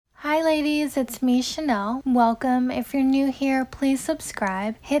besties, it's me, Chanel. Welcome. If you're new here, please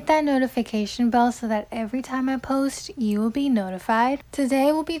subscribe. Hit that notification bell so that every time I post, you will be notified.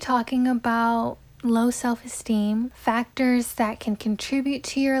 Today we'll be talking about low self-esteem, factors that can contribute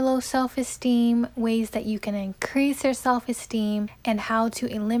to your low self-esteem, ways that you can increase your self-esteem, and how to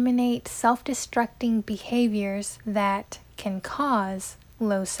eliminate self-destructing behaviors that can cause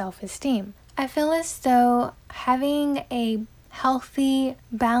low self-esteem. I feel as though having a healthy,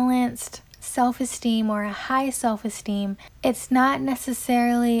 balanced self-esteem or a high self-esteem, it's not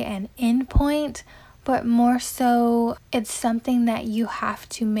necessarily an endpoint, but more so it's something that you have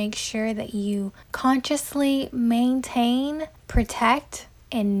to make sure that you consciously maintain, protect,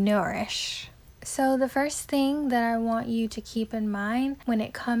 and nourish. So the first thing that I want you to keep in mind when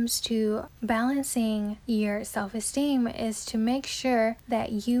it comes to balancing your self-esteem is to make sure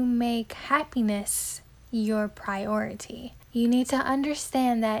that you make happiness your priority. You need to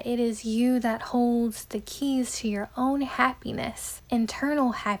understand that it is you that holds the keys to your own happiness.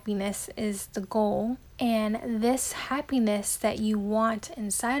 Internal happiness is the goal, and this happiness that you want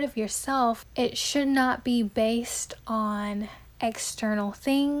inside of yourself, it should not be based on external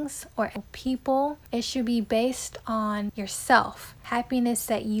things or people. It should be based on yourself. Happiness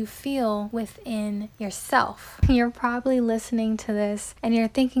that you feel within yourself. You're probably listening to this and you're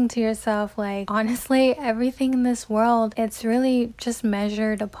thinking to yourself, like, honestly, everything in this world, it's really just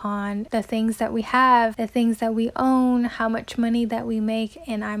measured upon the things that we have, the things that we own, how much money that we make.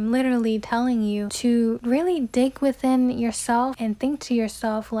 And I'm literally telling you to really dig within yourself and think to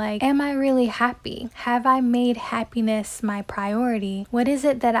yourself, like, am I really happy? Have I made happiness my priority? What is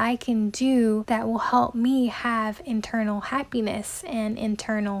it that I can do that will help me have internal happiness and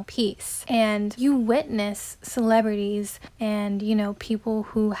internal peace? And you witness celebrities and, people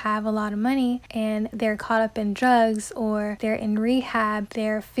who have a lot of money and they're caught up in drugs or they're in rehab,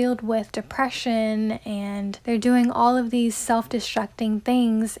 they're filled with depression and they're doing all of these self-destructing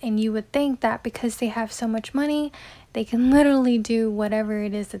things, and you would think that because they have so much money, they can literally do whatever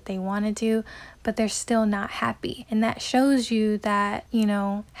it is that they want to do, but they're still not happy. And that shows you that,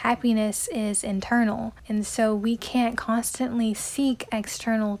 happiness is internal. And so we can't constantly seek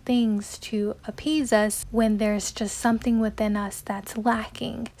external things to appease us when there's just something within us that's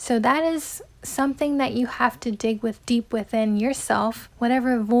lacking. So that is something that you have to dig with deep within yourself.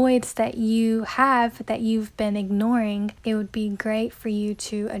 Whatever voids that you have that you've been ignoring, it would be great for you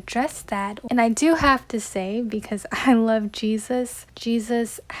to address that. And I do have to say, because I love Jesus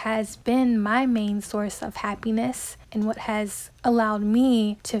has been my main source of happiness and what has allowed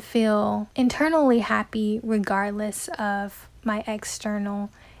me to feel internally happy regardless of my external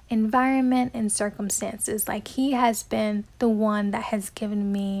environment and circumstances. Like, he has been the one that has given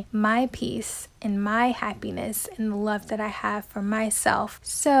me my peace and my happiness and the love that I have for myself.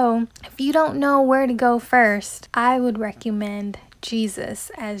 So if you don't know where to go first, I would recommend Jesus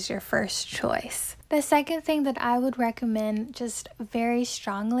as your first choice. The second thing that I would recommend just very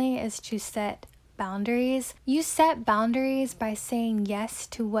strongly is to set boundaries. You set boundaries by saying yes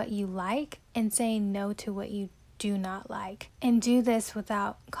to what you like and saying no to what you do not like, and do this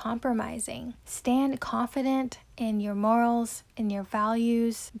without compromising. Stand confident in your morals, in your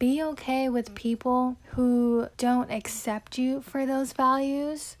values. Be okay with people who don't accept you for those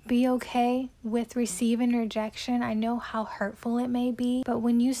values. Be okay with receiving rejection. I know how hurtful it may be, but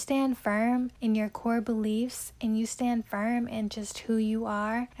when you stand firm in your core beliefs and you stand firm in just who you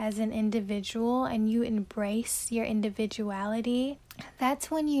are as an individual and you embrace your individuality, that's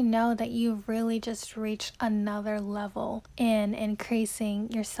when you know that you've really just reached another level in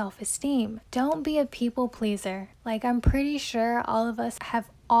increasing your self-esteem. Don't be a people pleaser. Like, I'm pretty sure all of us have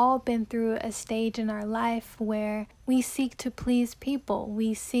all been through a stage in our life where we seek to please people.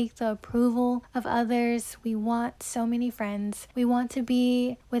 We seek the approval of others. We want so many friends. We want to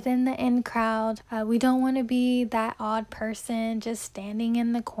be within the in crowd. We don't want to be that odd person just standing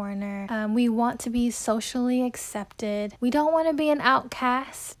in the corner. We want to be socially accepted. We don't want to be an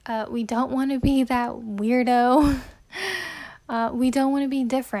outcast. We don't want to be that weirdo. We don't want to be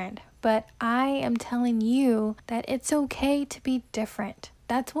different. But I am telling you that it's okay to be different.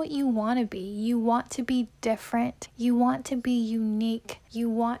 That's what you want to be. You want to be different. You want to be unique. You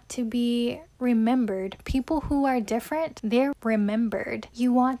want to be remembered. People who are different, they're remembered.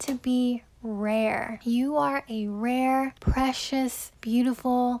 You want to be rare. You are a rare, precious,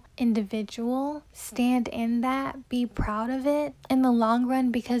 beautiful individual. Stand in that. Be proud of it in the long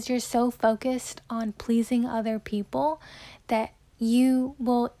run, because you're so focused on pleasing other people that you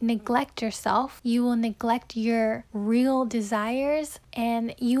will neglect yourself. You will neglect your real desires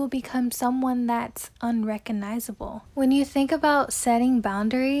and you will become someone that's unrecognizable. When you think about setting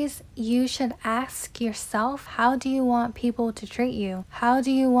boundaries, you should ask yourself, how do you want people to treat you? How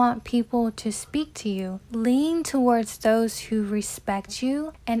do you want people to speak to you? Lean towards those who respect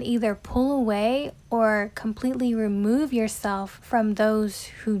you and either pull away or completely remove yourself from those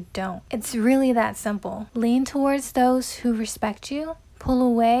who don't. It's really that simple. Lean towards those who respect you, pull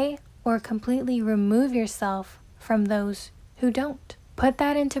away, or completely remove yourself from those who don't. Put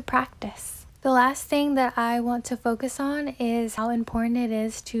that into practice. The last thing that I want to focus on is how important it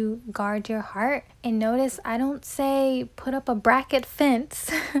is to guard your heart. And notice I don't say put up a bracket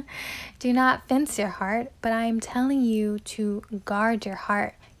fence. Do not fence your heart, but I'm telling you to guard your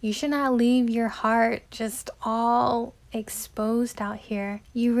heart. You should not leave your heart just all exposed out here.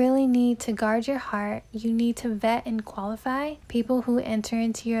 You really need to guard your heart. You need to vet and qualify people who enter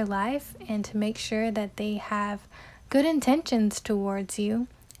into your life and to make sure that they have good intentions towards you.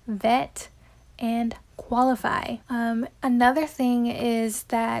 Vet and qualify. Another thing is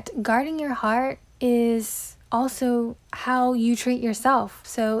that guarding your heart is also how you treat yourself.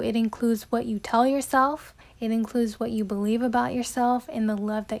 So it includes what you tell yourself, it includes what you believe about yourself, and the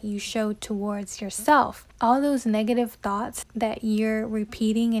love that you show towards yourself. All those negative thoughts that you're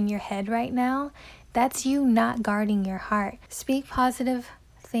repeating in your head right now, that's you not guarding your heart. Speak positive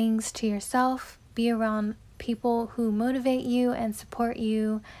things to yourself. Be around people who motivate you and support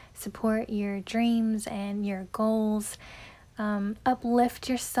your dreams and your goals. Uplift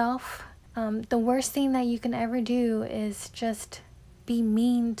yourself. The worst thing that you can ever do is just be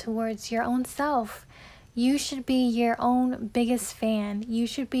mean towards your own self. You should be your own biggest fan. You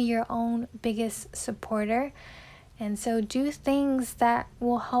should be your own biggest supporter. And so do things that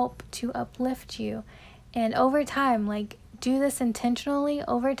will help to uplift you. And over time, do this intentionally.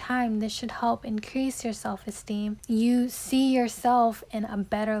 Over time, this should help increase your self-esteem. You see yourself in a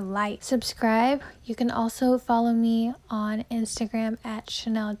better light. Subscribe. You can also follow me on Instagram at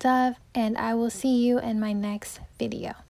Chanel Dove, and I will see you in my next video.